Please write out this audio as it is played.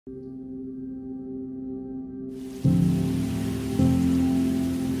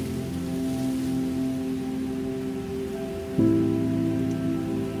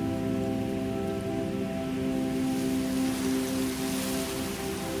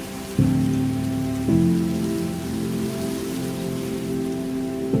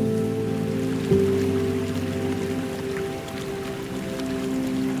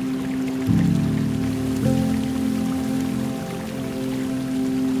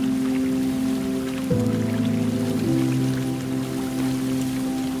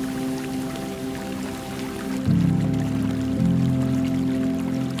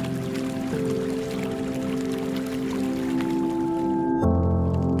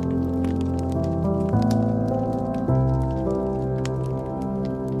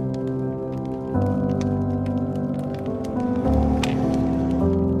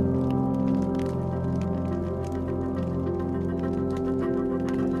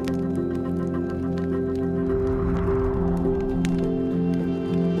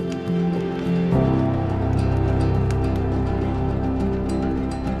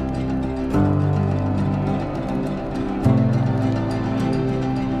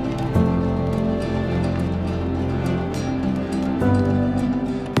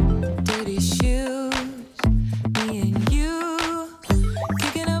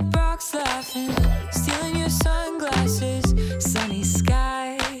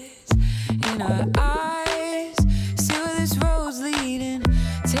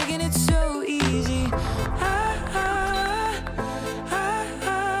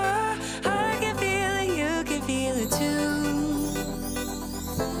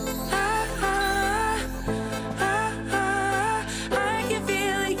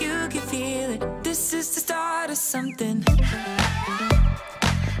something.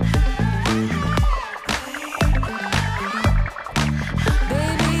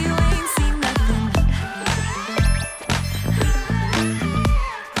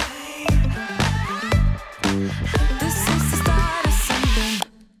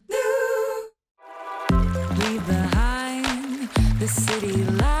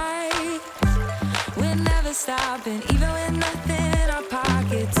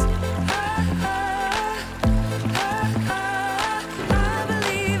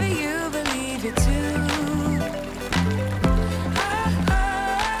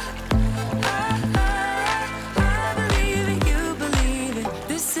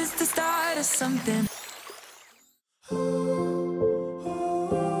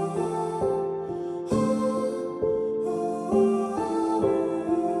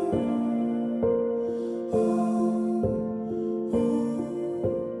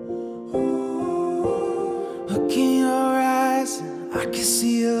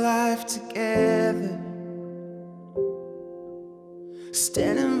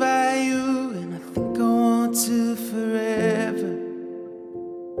 Standing by you, and I think I want to forever.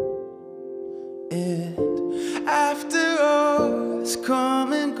 And after all that's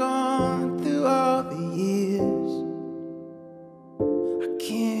come and gone through all the years, I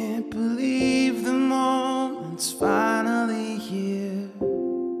can't believe the moment's finally here.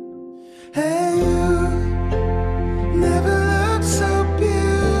 And you never looked so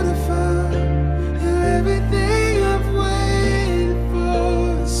beautiful. You're everything I've waited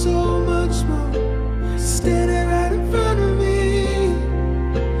for, so much more, standing right in front of me.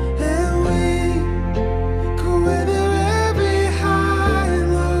 And we go weather every high and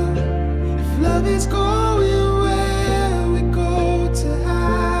low. If love is going where we go to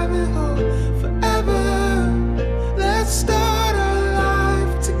have it all forever, let's start our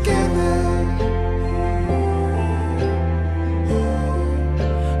life together.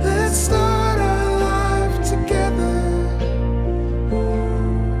 Let's start our life together.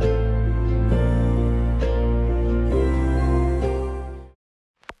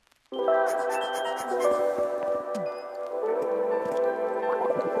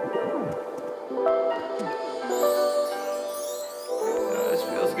 This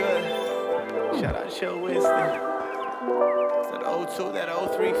feels good. Shout out to Winston. It's that 02, that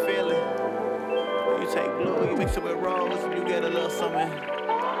 03 feeling. When you take blue, you mix it with rose, and you get a little something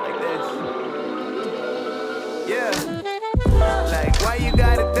like this. Yeah. Like, why you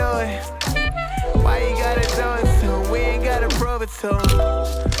gotta do it? Why you gotta do it so we ain't gotta prove it to 'em.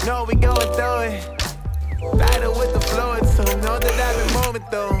 No, we going through it. Battle with the fluid, so know that I've been moving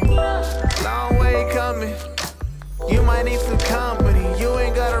through. Long way coming. You might need some company. You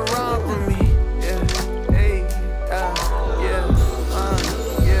ain't gotta run from me. Yeah, hey, yeah,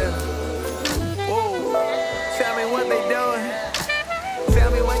 yeah. Whoa, tell me what they doing.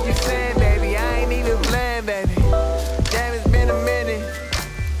 Tell me what you saying, baby. I ain't even playing, baby. Damn, it's been a minute.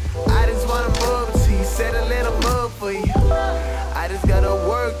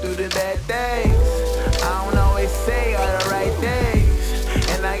 bad days. I don't always say all the right things,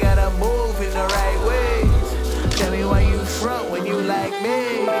 and I gotta move in the right ways. Tell me why you front when you like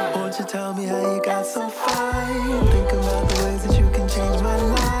me. Won't you tell me how you got so fine? Think about the ways that you can change my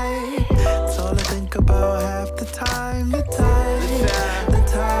life. It's all I think about half the time. The time.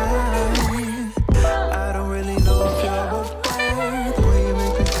 I don't really know if you're aware. The way you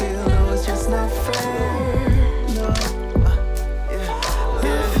make me feel, no, it's just not fair. No.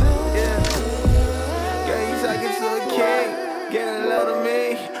 Girl, you talking to a king, get a load of me.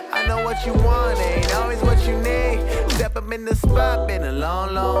 I know what you want, ain't always what you need. Step up in the spot, been a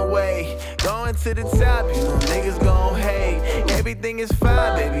long, long way. Going to the top, you know niggas gon' hate. Everything is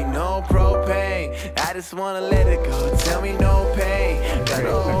fine, baby, no propane. I just wanna let it go, tell me no pain. Got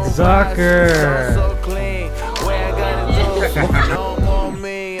a whole Zucker. so clean. Where I gotta do, no more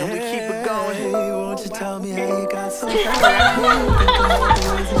me, and we keep it going. Hey, won't you tell me how you got so fine? Think about the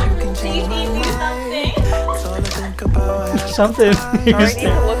ways that you can change my life. It's all I think about half the Something. time. I need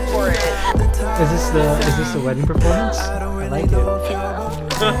to look for it. Is this the wedding performance? I like it.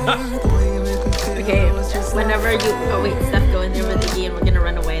 Okay, whenever you wait, Steph, go in there with Iggy and we're gonna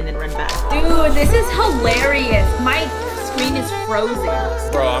run away and then run back. Dude, this is hilarious. My screen is frozen.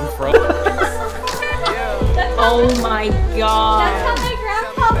 Bro, I'm frozen. Oh my god. That's how my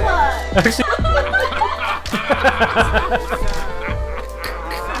grandpa was.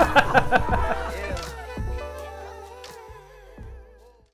 Actually.